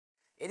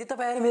यदि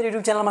तपाईहरु मेरो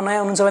YouTube च्यानलमा नयाँ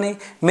हुनुहुन्छ भने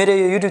मेरो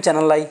यो YouTube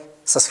च्यानललाई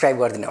सब्स्क्राइब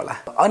गरिदिनु होला।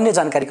 अन्य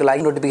जानकारीको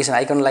लागि नोटिफिकेसन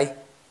आइकनलाई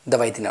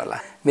दबाइदिनु होला।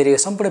 मेरो यो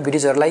सम्पूर्ण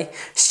भिडियोजहरुलाई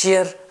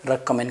शेयर र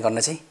कमेन्ट गर्न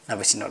चाहिँ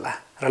नबिर्सिनु होला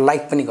र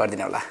लाइक पनि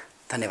गरिदिनु होला।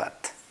 धन्यवाद।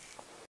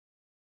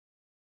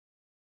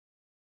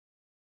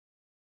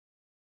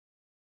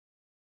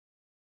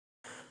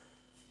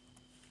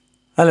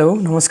 हेलो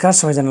नमस्कार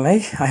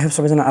सबैजनालाई। आई होप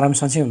सबैजना आराम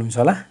सन्चै हुनुहुन्छ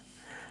होला।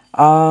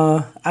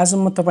 आज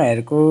म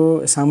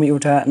तपाईहरुको सामु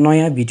एउटा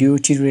नयाँ भिडियो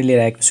ट्युटोरियल लिएर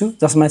आएको छु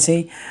जसमा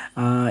चाहिँ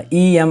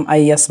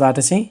IEMIS बाट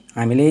चाहिँ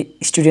हामीले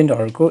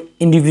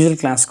स्टुडेन्टहरुको इन्डिभिजुअल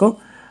क्लासको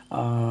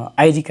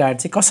आईडी कार्ड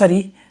चाहिँ कसरी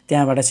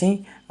त्यहाँबाट चाहिँ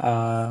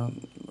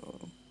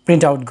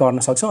प्रिन्ट आउट गर्न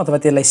सक्छौं अथवा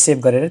त्यसलाई सेभ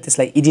गरेर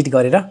त्यसलाई एडिट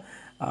गरेर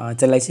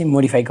त्यसलाई चाहिँ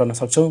मोडिफाई गर्न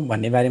सक्छौं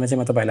भन्ने बारेमा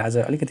चाहिँ म तपाईहरुलाई आज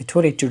अलिकति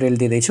थोरै ट्युटोरियल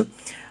दिँदै छु।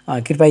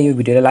 कृपया यो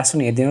भिडियोलाई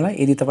लास्टसम्म हेर्दिनु होला।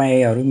 यदि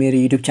तपाईहरु मेरो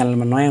YouTube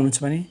च्यानलमा नयाँ हुनुहुन्छ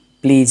भने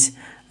please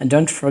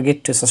don't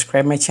forget to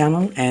subscribe my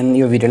channel and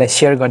यो भिडियोलाई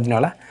शेयर गरिदिनु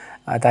होला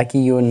ताकि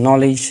यो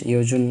नलेज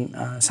यो जुन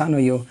सानो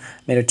यो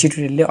मेरो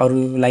ट्युटोरियलले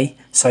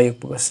अरूलाई सहयोग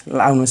पुगोस्।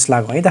 आउनुस्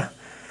लागौ है त।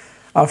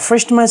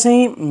 फर्स्टमा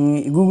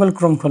चाहिँ गुगल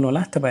क्रोम खोल्नु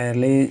होला।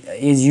 तपाईहरुले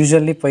एज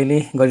युजुअली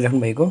पहिले गरिराख्नु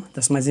भएको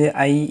जसमा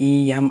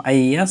चाहिँ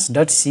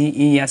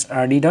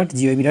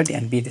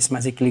IEMIS.CESRD.gov.np त्यसमा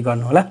चाहिँ क्लिक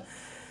गर्नु होला।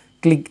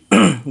 क्लिक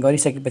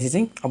गरिसकेपछि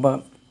चाहिँ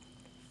अब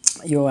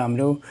यो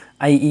हाम्रो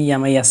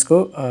IEMIS को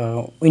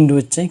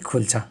विन्डोज चाहिँ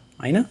खुल्छ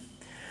हैन।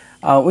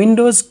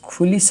 विन्डोज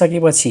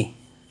खुलिसकेपछि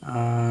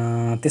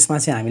त्यसमा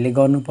चाहिँ हामीले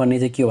गर्नुपर्ने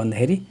चाहिँ के हो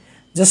भन्दाखेरि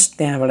जस्ट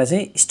त्यहाँबाट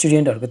चाहिँ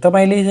स्टुडेन्टहरुको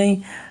तपाईले चाहिँ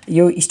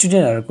यो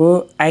स्टुडेन्टहरुको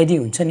आईडी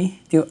हुन्छ नि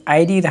त्यो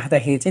आईडी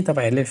राख्दाखेरि चाहिँ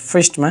तपाईहरुले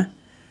फर्स्टमा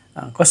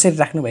कसरी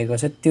राख्नु भएको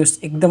छ त्यो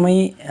एकदमै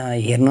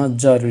हेर्न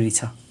जरुरी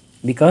छ।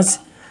 बिकज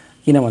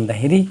किन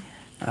भन्दाखेरि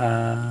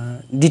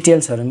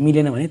डिटेल्सहरु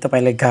मिलेन भने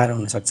तपाईलाई गाह्रो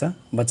हुन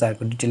सक्छ।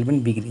 बच्चाहरुको डिटेल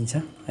पनि बिग्रिन्छ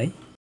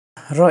है।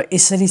 र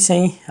यसरी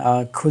चाहिँ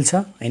खुल्छ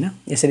हैन।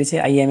 यसरी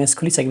चाहिँ IEMIS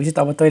खुलिसकेपछि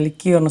तब तपाईले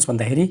के गर्नुस्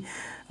भन्दाखेरि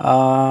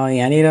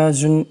यहाँनिर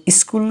जुन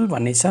स्कुल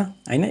भन्ने छ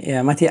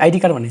हैन माथि आईडी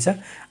कार्ड भन्ने छ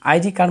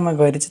आईडी कार्डमा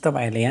गएर चाहिँ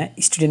तपाईहरुले यहाँ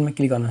स्टुडेन्टमा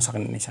क्लिक गर्न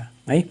सक्नुहुनेछ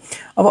है।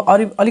 अब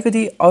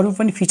अलिकति अरु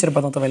पनि फिचर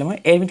बताउँ तपाईलाई म।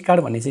 एडमिट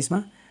कार्ड भन्ने चाहिँ यसमा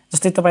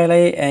जस्तै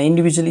तपाईलाई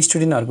इन्डिभिजुअल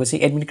स्टुडेन्टहरुको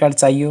चाहिँ एडमिट कार्ड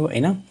चाहियो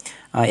हैन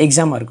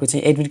एक्जामहरुको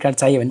चाहिँ एडमिट कार्ड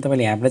चाहियो भने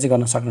तपाईले यहाँ चाहिँ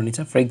गर्न सक्नुहुनेछ।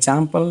 फर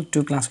एक्जाम्पल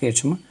 2 क्लासको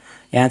हेर्छु म।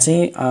 यहाँ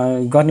चाहिँ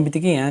गर्ने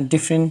बित्तिकै यहाँ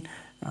डिफरेन्ट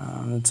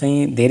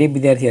चाहिँ धेरै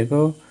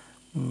विद्यार्थीहरुको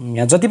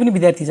यहाँ जति पनि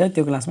विद्यार्थी छ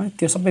त्यो क्लासमा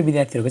त्यो सबै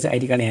विद्यार्थीहरुको चाहिँ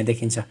आईडी कार्ड यहाँ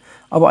देखिन्छ।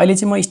 अब अहिले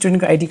चाहिँ म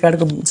स्टुडेन्टको आईडी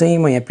कार्डको चाहिँ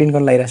म यहाँ प्रिन्ट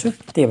गर्न लागिरहेछु।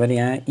 त्यही भएर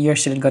यहाँ इयर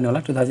सिलेक्ट गर्ने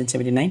होला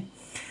 2079।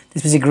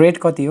 त्यसपछि ग्रेड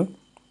कति हो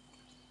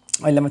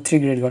अहिले म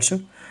 3 ग्रेड गर्छु।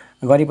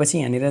 गरेपछि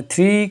यहाँनिर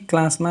 3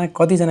 क्लासमा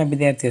कति जना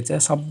विद्यार्थीहरु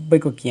छ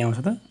सबैको के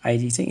आउँछ त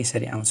आईडी चाहिँ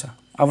यसरी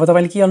आउँछ। अब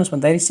तपाईले के गर्नुस्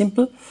भन्दाखेरि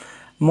सिम्पल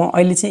म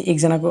अहिले चाहिँ एक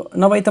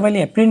जनाको नभए तपाईले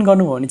यहाँ प्रिन्ट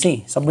गर्नुभयो भने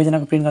चाहिँ सबै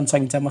जनाको प्रिन्ट गर्न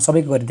सकिन्छ। म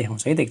सबैको गरि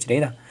देखाउँछु है त एकचोटी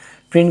है त।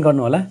 प्रिन्ट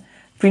गर्नु होला।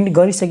 प्रिन्ट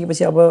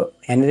गरिसकेपछि अब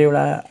यहाँनिर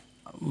एउटा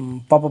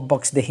पपअप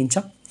बक्स देखिन्छ।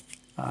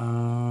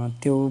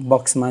 त्यो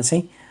बक्समा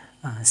चाहिँ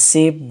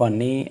सेभ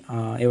भन्ने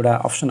एउटा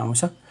अप्सन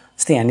आउँछ।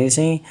 जस्तै यहाँनिर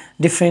चाहिँ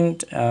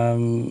डिफरेन्ट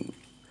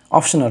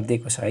अप्सनहरु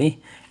दिएको छ है।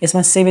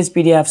 यसमा सेभ एज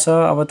पीडीएफ छ।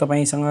 अब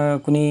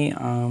तपाईसँग कुनै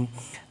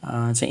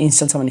चाहिँ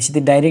इन्स्टल छ भने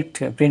सिधै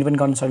डाइरेक्ट प्रिन्ट पनि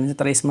गर्न सक्नुहुन्छ।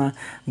 तर यसमा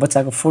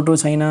बच्चाको फोटो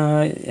छैन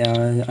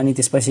अनि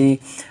त्यसपछि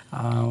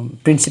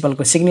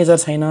प्रिन्सिपलको सिग्नेचर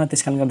छैन।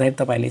 त्यसकारणले गर्दाखेरि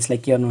तपाईले यसलाई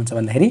के गर्नुहुन्छ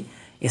भन्दाखेरि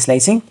यसलाई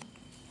चाहिँ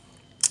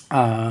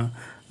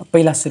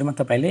पहिला सुरुमा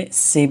तपाईले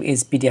सेभ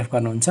एज पीडीएफ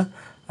गर्नुहुन्छ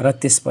र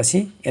त्यसपछि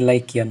यसलाई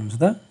के गर्नुहुन्छ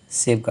त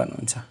सेभ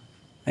गर्नुहुन्छ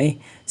है।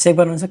 सेभ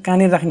गर्नुहुन्छ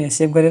कहाँनिर राख्ने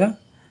सेभ गरेर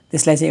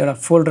त्यसलाई चाहिँ एउटा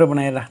फोल्डर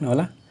बनाएर राख्नु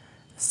होला।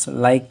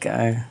 लाइक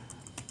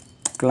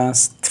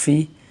क्लास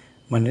 3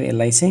 भनेर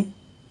यसलाई चाहिँ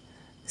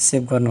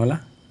सेभ गर्नु होला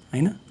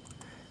हैन।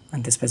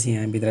 अनि त्यसपछि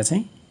यहाँ भित्र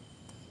चाहिँ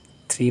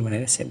 3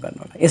 भनेर सेभ गर्नु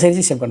होला। यसरी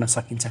चाहिँ सेभ गर्न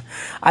सकिन्छ।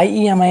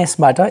 IEMIS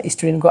बाट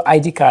स्टुडेन्टको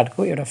आईडी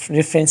कार्डको एउटा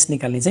रेफरेन्स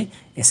निकाल्ने चाहिँ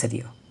यसरी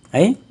हो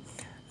है।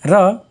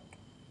 र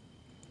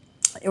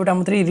एउटा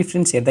मात्रै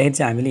रेफरेन्स हेर्दाखेरि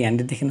चाहिँ हामीले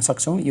यहाँनिर देख्न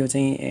सक्छौं यो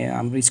चाहिँ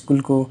हाम्रो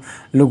स्कुलको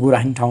लोगो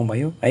राख्ने ठाउँ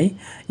भयो है।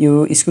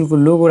 यो स्कुलको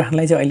लोगो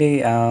राख्नलाई चाहिँ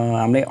अहिले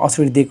हामीले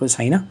अथोरिटी दिएको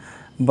छैन।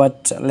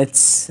 But let's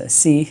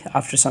see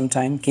after some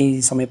time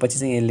केही समयपछि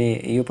चाहिँ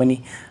यसले यो पनि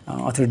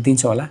अथोरिटी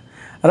दिन्छ होला।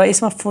 र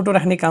यसमा फोटो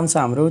राख्ने काम छ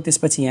हाम्रो।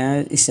 त्यसपछि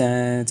यहाँ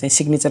चाहिँ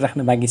सिग्नेचर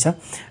राख्न बाँकी छ।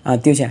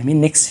 त्यो चाहिँ हामी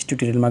नेक्स्ट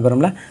ट्युटोरियलमा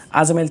गरौँला।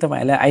 आज मैले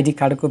तपाईहरुलाई आईडी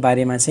कार्डको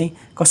बारेमा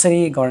चाहिँ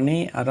कसरी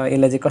गर्ने र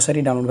यसलाई चाहिँ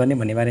कसरी डाउनलोड गर्ने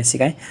भन्ने बारे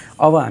सिकाएँ।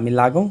 अब हामी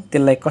लागौं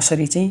त्यसलाई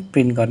कसरी चाहिँ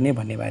प्रिन्ट गर्ने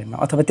भन्ने बारेमा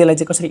अथवा त्यसलाई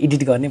चाहिँ कसरी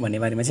एडिट गर्ने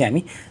भन्ने बारेमा चाहिँ हामी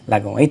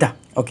लागौं है त।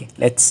 ओके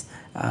लेट्स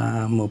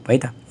मुभ है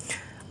त।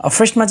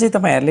 फर्स्टमा चाहिँ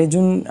तपाईहरुले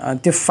जुन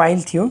त्यो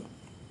फाइल थियो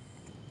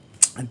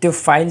त्यो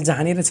फाइल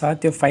जहाँनिर छ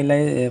त्यो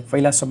फाइललाई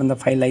पहिला सबभन्दा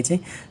फाइललाई चाहिँ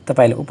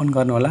तपाईले ओपन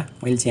गर्नु होला।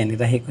 मैले चाहिँ यहाँनिर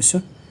राखेको छु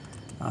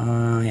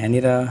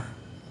यहाँनिर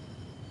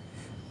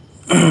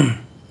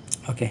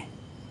ओके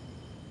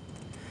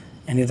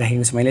यहाँनिर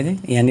राखेको छु मैले चाहिँ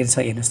यहाँनिर छ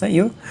हेर्नुस् त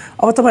यो।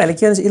 अब तपाईहरुले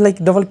के गर्नुहुन्छ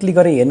यसलाई डबल क्लिक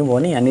गरेर हेर्नुभयो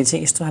भने यहाँनिर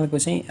चाहिँ यस्तो खालको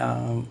चाहिँ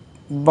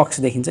बक्स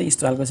देखिन्छ।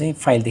 यस्तो खालको चाहिँ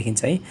फाइल देखिन्छ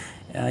है।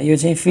 यो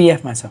चाहिँ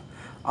पीडीएफ मा छ।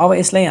 अब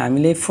यसलाई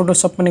हामीले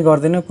फोटोसप पनि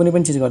गर्दैन, कुनै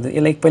पनि चीज गर्दैन।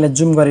 यसलाई पहिला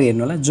जुम गरेर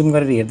हेर्नु होला। जुम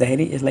गरेर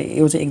हेर्दाखेरि यसलाई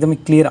यो चाहिँ एकदमै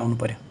क्लियर आउनु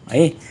पर्यो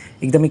है,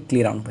 एकदमै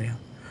क्लियर आउनु पर्यो।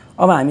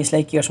 अब हामी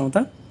यसलाई के गर्छौं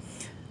त,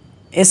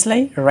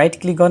 यसलाई राइट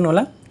क्लिक गर्नु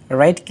होला।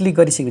 राइट क्लिक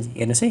गरिसकेपछि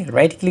हेर्नुस् है,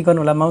 राइट क्लिक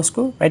गर्नु होला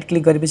माउसको। राइट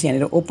क्लिक गरेपछि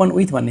यहाँनिर ओपन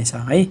विथ भन्ने छ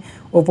है,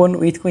 ओपन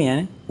विथको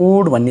यहाँ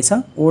ओड भन्ने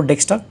छ, ओड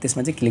डेस्कटप,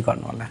 त्यसमा चाहिँ क्लिक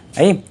गर्नु होला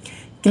है।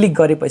 क्लिक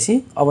गरेपछि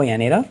अब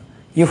यहाँनिर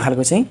यो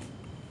खालको चाहिँ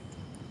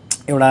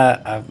एउटा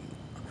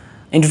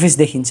इन्टरफेस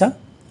देखिन्छ।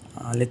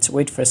 Let's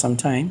wait for some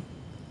time.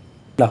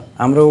 ल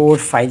हाम्रो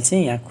वर्ड फाइल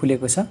चाहिँ यहाँ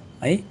खुलेको छ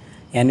है,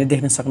 यहाँनिर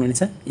देख्न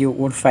सक्नुहुनेछ यो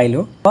वर्ड फाइल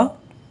हो। अब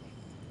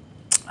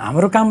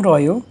हाम्रो काम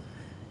रह्यो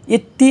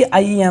यति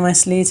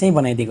IEMIS ले चाहिँ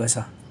बनाइदिएको छ,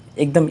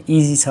 एकदम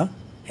इजी छ।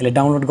 यसलाई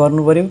डाउनलोड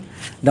गर्नु पर्यो,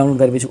 डाउनलोड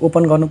गरेपछि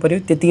ओपन गर्नु पर्यो,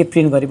 त्यतिकै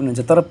प्रिन्ट गरे पनि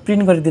हुन्छ। तर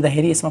प्रिन्ट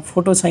गरिदिँदाखेरि यसमा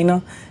फोटो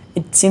छैन,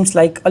 इट सिम्स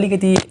लाइक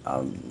अलिकति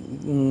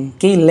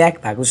केही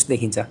ल्याक भएको जस्तो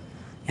देखिन्छ।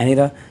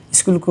 यहाँनिर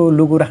स्कुलको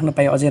लोगो राख्न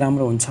पाए अझै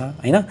राम्रो हुन्छ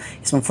हैन।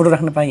 यसमा फोटो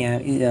राख्न पाए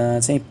यहाँ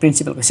चाहिँ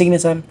प्रिन्सिपलको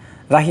सिग्नेचर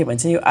राख्यो भने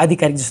चाहिँ यो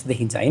आधिकारिक जस्तो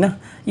देखिन्छ हैन।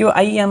 यो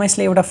IEMIS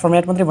ले एउटा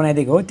फर्मेट मात्रै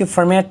बनाइदिएको हो। त्यो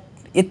फर्मेट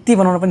यति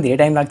बनाउन पनि धेरै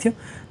टाइम लाग्थ्यो,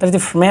 तर त्यो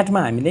फर्मेटमा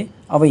हामीले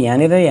अब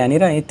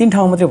यहाँनिर 3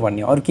 ठाउँ मात्रै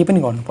भर्ने, अरु केही पनि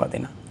गर्नु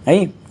पर्दैन है।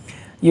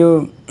 यो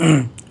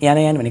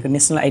यान भनेको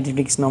नेशनल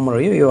आइडेन्टिटी नम्बर हो।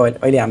 यो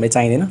अहिले हामीलाई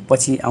चाहिँदैन,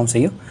 पछि आउँछ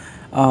यो।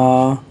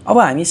 अब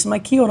हामी यसमा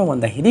के गरौँ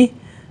भन्दाखेरि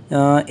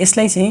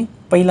यसलाई चाहिँ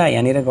पहिला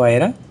यहाँनिर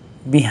गएर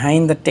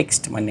बिहाइन्ड द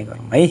टेक्स्ट भन्ने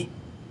गरौँ है।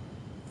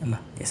 ल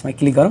यसमा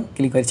क्लिक गरौँ।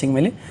 क्लिक गरिसकेँ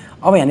मैले।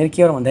 अब यहाँनिर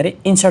के गरौँ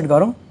भन्दाखेरि इन्सर्ट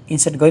गरौँ।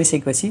 इन्सर्ट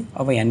गरिसकेपछि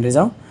अब यहाँनिर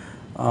जाउँ।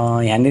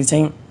 यहाँनिर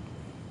चाहिँ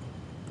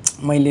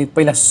मैले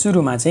पहिला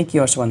सुरुमा चाहिँ के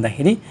गर्छु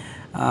भन्दाखेरि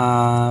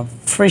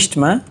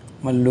फर्स्टमा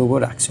म लोगो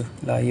राख्छु।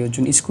 ल यो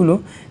जुन स्कुल हो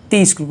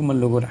त्यही स्कुलको म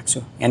लोगो राख्छु।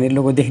 यहाँनिर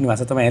लोगो देख्नु भएको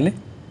छ तपाईहरुले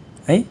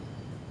है।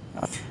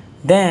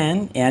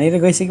 देन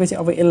यहाँनिर गइसकेपछि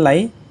अब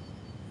यसलाई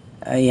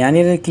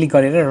यहाँनिर क्लिक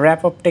गरेर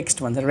र्याप अप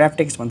टेक्स्ट भन्छ, र्याप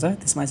टेक्स्ट भन्छ,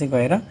 त्यसमा चाहिँ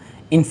गएर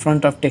इन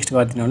फ्रन्ट अफ टेक्स्ट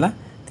गरिदिनु होला।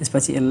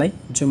 त्यसपछि यसलाई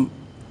जुम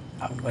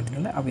आउट गरिदिनु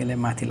होला। अब यसलाई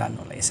माथि लानु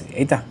होला यसरी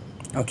है त।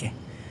 ओके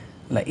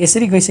ल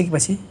यसरी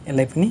गइसकेपछि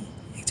यसलाई पनि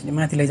एकचोटि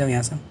माथि लैजाउँ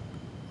यहाँसम्म।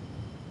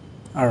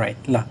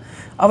 अलराइट ल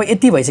अब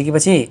यति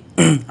भइसकेपछि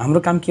हाम्रो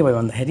काम के भयो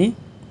भन्दाखेरि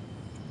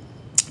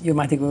यो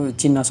माथिको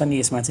चिन्ह छ नि,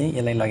 यसमा चाहिँ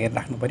यसलाई लगेर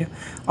राख्नु पर्यो।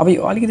 अब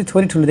यो अलिकति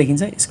थोरै ठुलो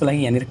देखिन्छ, यसको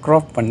लागि यहाँनिर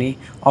क्रप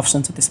भन्ने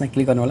अप्सन छ, त्यसमा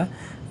क्लिक गर्नु होला।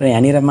 र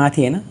यहाँनिर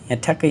माथि हैन, यहाँ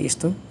ठ्याक्कै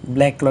यस्तो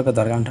ब्ल्याक कलरको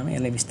धर्काउने ठाउँमा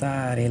यसलाई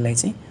बिस्तारै यसलाई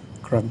चाहिँ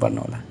क्रप गर्नु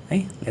होला है।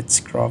 लेट्स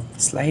क्रप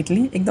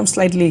स्लाइटली, एकदम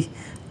स्लाइटली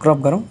क्रप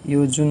गरौँ।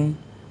 यो जुन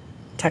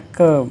ठ्याक्क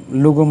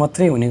लोगो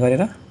मात्रै हुने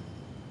गरेर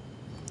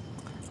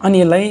अनि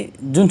यसलाई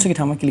जुनसुकै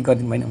ठाउँमा क्लिक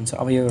गरिदिनु भने हुन्छ।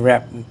 अब यो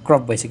र्याप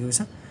क्रप भइसकेको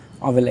छ।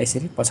 अब यसलाई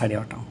यसरी पछाडि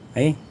हटाउँ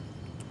है,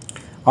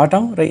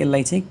 हटाउँ र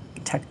यसलाई चाहिँ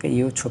ठ्याक्कै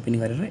यो छोपिने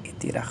गरेर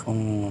यति राखौँ।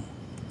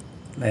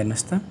 ल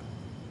हेर्नुहोस् त,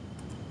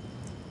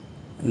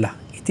 ल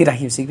यति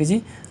राखिसकेपछि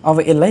अब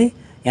यसलाई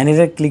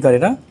यहाँनिर क्लिक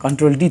गरेर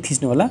कन्ट्रोल डी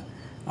थिच्नु होला।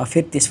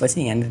 फेरि त्यसपछि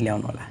यहाँनिर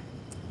ल्याउनु होला,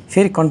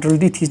 फेरि कन्ट्रोल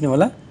डी थिच्नु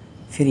होला,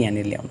 फेरि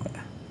यहाँनिर ल्याउनु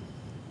होला,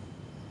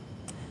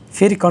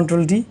 फेरि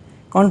कन्ट्रोल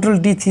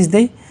डी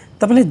थिच्दै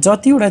तपाईलाई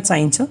जतिवटा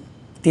चाहिन्छ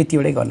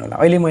त्यतिवटै गर्नु होला।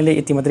 अहिले मैले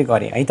यति मात्रै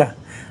गरेँ है त।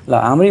 ल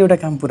हाम्रो एउटा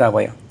काम पुरा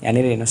भयो।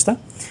 यहाँनिर हेर्नुहोस् त,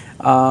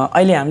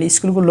 अहिले हामीले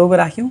स्कुलको लोगो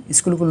राख्यौँ।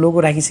 स्कुलको लोगो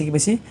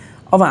राखिसकेपछि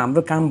अब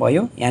हाम्रो काम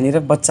भयो यहाँनिर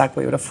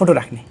बच्चाको एउटा फोटो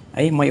राख्ने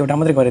है। म एउटा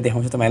मात्रै गरेर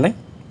देखाउँछु तपाईलाई।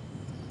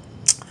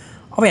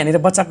 अब यहाँनिर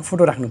बच्चाको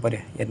फोटो राख्नु पर्यो।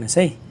 हेर्नुहोस्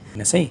है,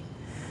 हेर्नुहोस् है।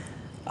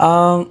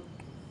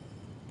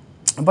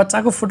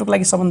 बच्चाको फोटोको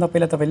लागि सबभन्दा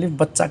पहिला तपाईले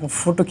बच्चाको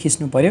फोटो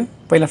खिच्नु पर्यो।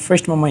 पहिला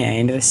फर्स्टमा म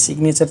यहाँनिर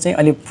सिग्नेचर चाहिँ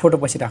अलि फोटो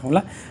पछि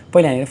राखौँला।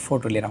 पहिला यहाँनिर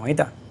फोटो लिएर आउँ है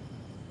त।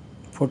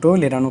 फोटो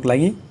लिएर आउनुको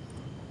लागि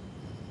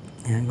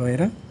यहाँ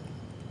गएर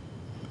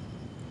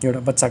एउटा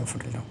बच्चाको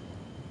फोटो लिएर आउँ।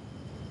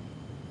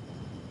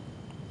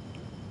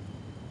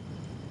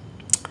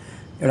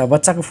 एउटा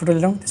बच्चाको फोटो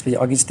लिएर आउँ। त्यसपछि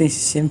अघि जस्तै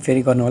सेम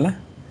फेरि गर्नु होला।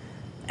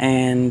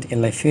 एन्ड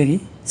यसलाई फेरि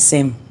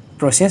सेम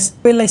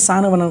प्रोसेस। यसलाई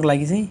सानो बनाउनको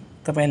लागि चाहिँ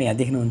तपाईले यहाँ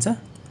देख्नुहुन्छ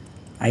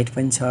हाइट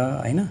पनि छ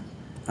हैन।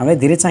 हामीलाई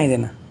धेरै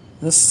चाहिँदैन,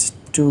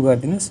 जस्ट 2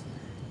 गरिदिनुस्।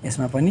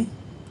 यसमा पनि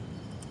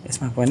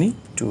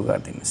 2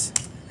 गरिदिनुस्।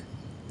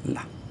 ल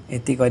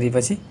यति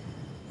गरेपछि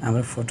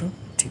हाम्रो फोटो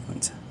ठिक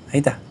हुन्छ है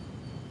त।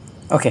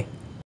 ओके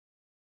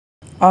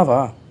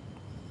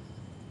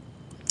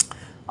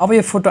अब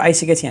यो फोटो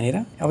आइसकेको छ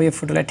यहाँनिर। अब यो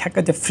फोटोलाई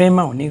ठ्याक्क त्यो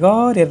फ्रेममा हुने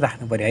गरेर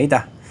राख्नु पर्यो है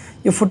त।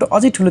 यो फोटो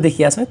अझै ठुलो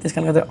देखिया छ,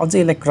 त्यसकारण गर्दा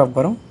अझै यसलाई क्रप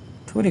गरौँ,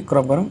 थोरै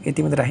क्रप गरौँ। यति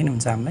मात्रै राख्नु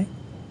हुन्छ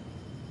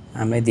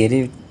हामीलाई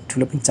धेरै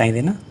ठुलो पनि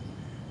चाहिँदैन।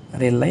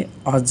 र यसलाई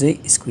अझै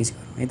स्क्विज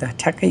गरौँ है त।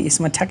 ठ्याक्कै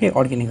यसमा ठ्याक्कै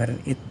अड्किने गरेर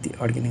यति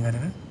अड्किने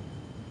गरेर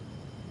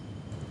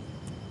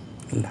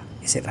ल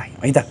यसरी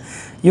राख्यौँ है त।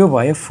 यो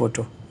भयो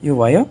फोटो, यो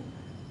भयो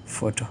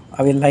फोटो।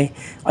 अब यसलाई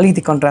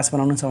अलिकति कन्ट्रास्ट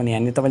बनाउनु छ भने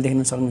यहाँनिर तपाईले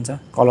देख्न सक्नुहुन्छ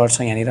कलर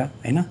छ यहाँनिर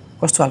हैन।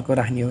 कस्तो खालको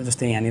राख्ने हो,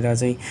 जस्तै यहाँनिर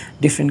चाहिँ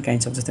डिफ्रेन्ट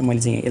काइन्ड्स अफ, जस्तै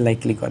मैले चाहिँ यसलाई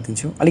क्लिक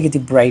गरिदिन्छु। अलिकति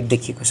ब्राइट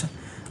देखिएको छ,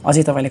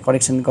 अझै तपाईले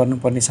करेक्सन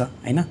गर्नुपर्ने छ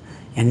हैन।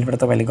 यहाँनिरबाट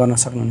तपाईले गर्न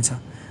सक्नुहुन्छ।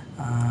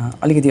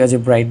 अलिकति अझै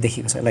ब्राइट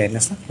देखिएको छ। ल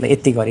हेर्नुहोस् त, ल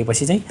यति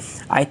गरेपछि चाहिँ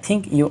आई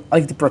थिङ्क यो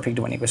अलिकति पर्फेक्ट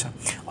बनेको छ।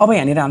 अब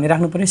यहाँनिर हामीले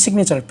राख्नु पऱ्यो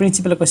सिग्नेचर,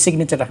 प्रिन्सिपलको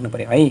सिग्नेचर राख्नु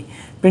पऱ्यो है।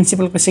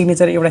 प्रिन्सिपलको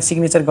सिग्नेचर एउटा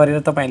सिग्नेचर गरेर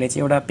तपाईँहरूले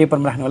चाहिँ एउटा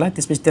पेपरमा राख्नु होला,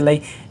 त्यसपछि त्यसलाई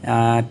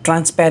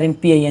ट्रान्सप्यारेन्ट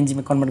PING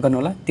मा कन्भर्ट गर्नु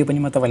होला। त्यो पनि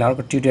म तपाईँलाई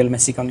अर्को ट्युटोरियलमा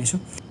सिकाउने छु।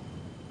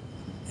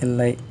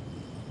 यसलाई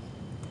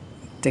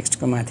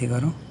टेक्स्टको माथि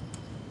गरौँ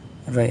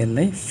र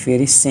यसलाई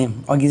फेरि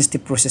सेम अघि जस्तै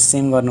प्रोसेस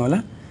सेम गर्नु होला,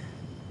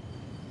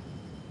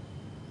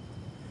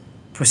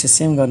 प्रोसेस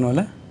सेम गर्नु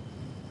होला।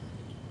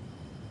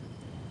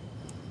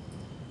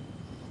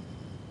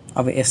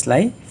 अब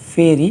यसलाई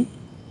फेरि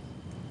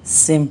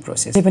सेम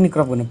प्रोसेस, यो पनि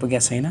क्रप गर्नु पुगेको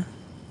छैन,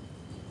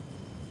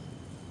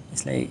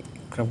 यसलाई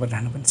क्रप गरेर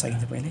राख्नु पनि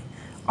सकिन्छ पहिले।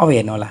 अब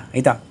हेर्नु होला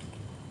है त।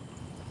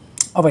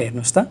 अब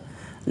हेर्नुहोस् त,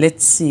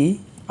 लेट्स सी।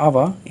 अब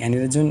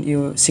यहाँनिर जुन यो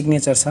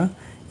सिग्नेचर छ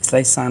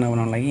यसलाई सानो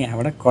बनाउन लागि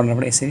यहाँबाट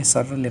कर्नरबाट यसरी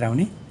सर लिएर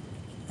आउने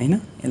हैन,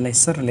 यसलाई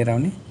सर लिएर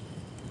आउने,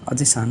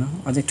 अझै सानो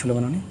अझै ठुलो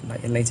बनाउने। ल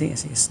यसलाई चाहिँ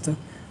यस्तो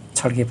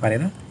छड्के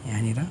पारेर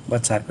यहाँनिर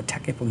बच्चाहरूको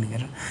ठ्याक्कै पुग्ने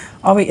गरेर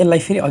अब यसलाई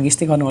फेरि अघि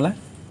जस्तै गर्नु होला,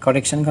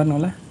 करेक्सन गर्नु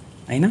होला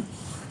हैन।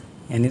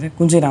 यहाँनिर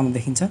कुन चाहिँ राम्रो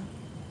देखिन्छ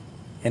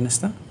हेर्नुहोस्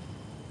त,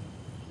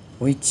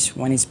 which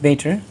one is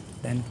better.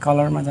 Then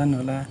कलरमा जानु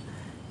होला,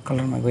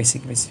 कलरमा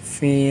गइसकेपछि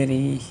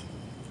फेरि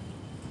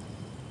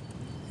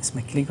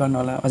यसमा क्लिक गर्नु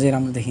होला, अझै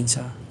राम्रो देखिन्छ,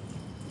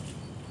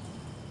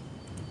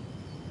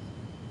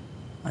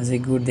 अझै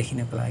गुड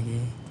देखिनको लागि।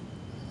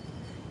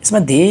 यसमा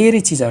धेरै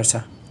चिजहरू छ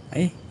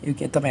है, यो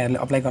के तपाईँहरूले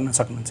अप्लाई गर्न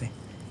सक्नुहुन्छ।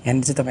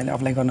 यहाँनिर चाहिँ तपाईँहरूले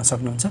अप्लाई गर्न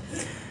सक्नुहुन्छ।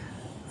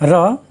 र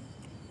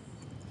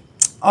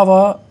अब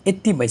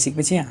यति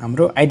भइसकेपछि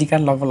हाम्रो आइडी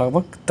कार्ड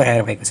लगभग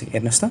तयार भएको छ।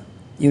 हेर्नुहोस् त,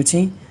 यो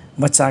चाहिँ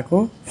बच्चाको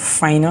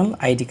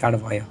फाइनल आइडी कार्ड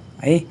भयो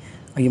है।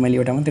 अघि मैले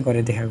एउटा मात्रै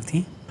गरेर देखाएको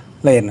थिएँ।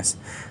 ल हेर्नुहोस्,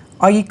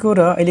 अघिको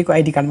र अहिलेको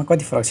आइडी कार्डमा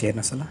कति फरक छ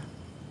हेर्नुहोस् ल।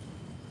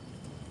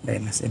 ल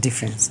हेर्नुहोस्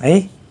डिफ्रेन्स है,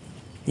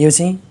 यो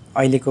चाहिँ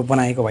अहिलेको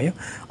बनाएको भयो।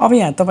 अब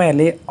यहाँ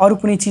तपाईँहरूले अरू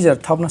कुनै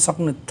चिजहरू थप्न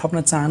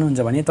चाहनुहुन्छ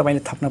भने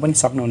तपाईँले थप्न पनि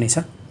सक्नुहुनेछ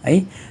है।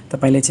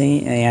 तपाईँले चाहिँ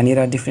यहाँनिर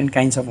डिफ्रेन्ट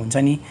काइन्ड्स अफ हुन्छ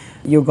नि,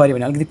 यो गऱ्यो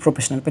भने अलिकति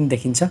प्रोफेसनल पनि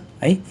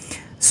देखिन्छ है।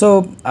 So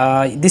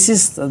this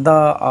is the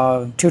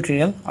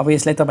tutorial. अब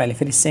यसलाई तपाईँहरूले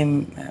फेरि सेम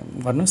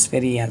गर्नुहोस्,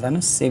 फेरि यहाँ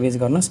जानुहोस्, सेभ एज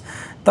गर्नुहोस्।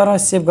 तर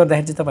सेभ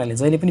गर्दाखेरि चाहिँ तपाईँहरूले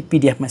जहिले पनि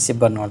PDF मा सेभ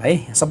गर्नु होला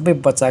है। सबै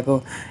बच्चाको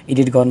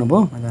एडिट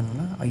गर्नुभयो जानु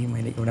होला। अघि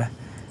मैले एउटा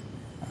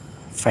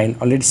फाइल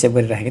अलरेडी सेभ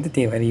गरिराखेको थिएँ,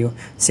 त्यही भएर यो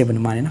सेभ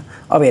हुनु मानेन।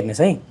 अब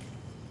हेर्नुहोस् है,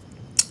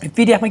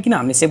 PDF मा किन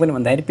हामीले सेभ गर्नु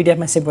भन्दाखेरि PDF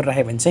मा सेभ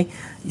गरिराख्यो भने चाहिँ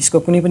यसको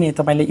कुनै पनि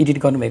तपाईँले एडिट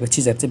गर्नुभएको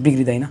चिजहरू चाहिँ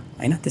बिग्रिँदैन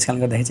हैन।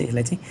 त्यसकारणले गर्दाखेरि चाहिँ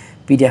यसलाई चाहिँ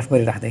PDF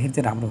गरेर राख्दाखेरि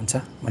चाहिँ राम्रो हुन्छ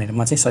भनेर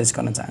म चाहिँ सजेस्ट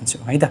गर्न चाहन्छु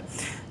है त।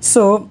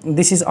 So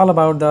this is all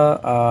about the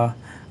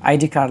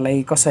ID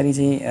कार्डलाई कसरी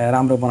चाहिँ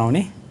राम्रो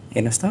बनाउने।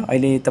 हेर्नुहोस् त,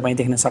 अहिले तपाईँ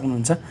देख्न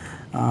सक्नुहुन्छ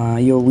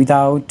यो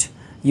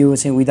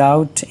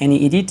विदाउट एनी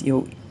एडिट, यो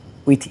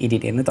विथ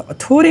एडिट। हेर्नु त,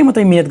 थोरै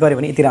मात्रै मिहिनेत गऱ्यो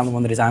भने यति राम्रो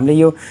बन्दो रहेछ। हामीले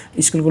यो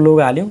स्कुलको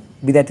लोगो हाल्यौँ,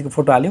 विद्यार्थीको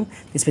फोटो हाल्यौँ,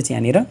 त्यसपछि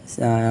यहाँनिर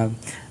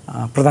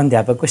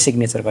प्रधानाध्यापकको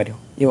सिग्नेचर गर्यो,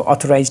 यो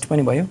अथोराइज्ड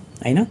पनि भयो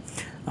हैन।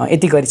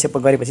 यति गरेपछि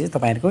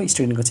तपाईँहरूको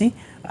स्टुडेन्टको चाहिँ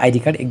आइडी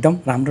कार्ड एकदम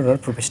राम्रो र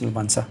प्रोफेसनल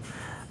बन्छ।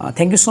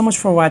 Thank you so much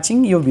for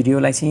watching. यो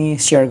भिडियोलाई चाहिँ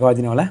सेयर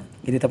गरिदिनु होला।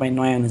 यदि तपाईँ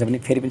नयाँ हुनुहुन्छ भने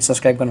फेरि पनि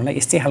सब्सक्राइब गर्नु होला।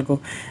 यस्तै खालको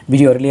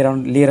भिडियोहरू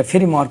लिएर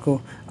फेरि म अर्को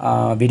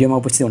भिडियोमा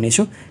उपस्थित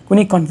हुनेछु।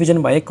 कुनै कन्फ्युजन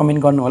भए कमेन्ट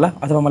गर्नु होला,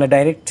 अथवा मलाई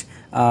डाइरेक्ट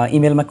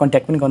इमेलमा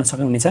कन्ट्याक्ट पनि गर्न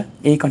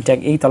सक्नुहुनेछ।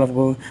 यही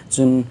तलबको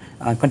जुन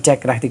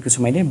कन्ट्याक्ट राखिदिएको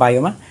छु मैले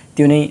बायोमा,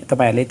 त्यो नै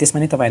त्यसमा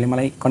नै तपाईँहरूले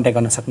मलाई कन्ट्याक्ट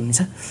गर्न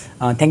सक्नुहुनेछ।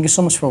 Thank you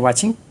so much for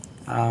watching.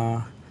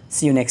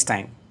 C you next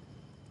time.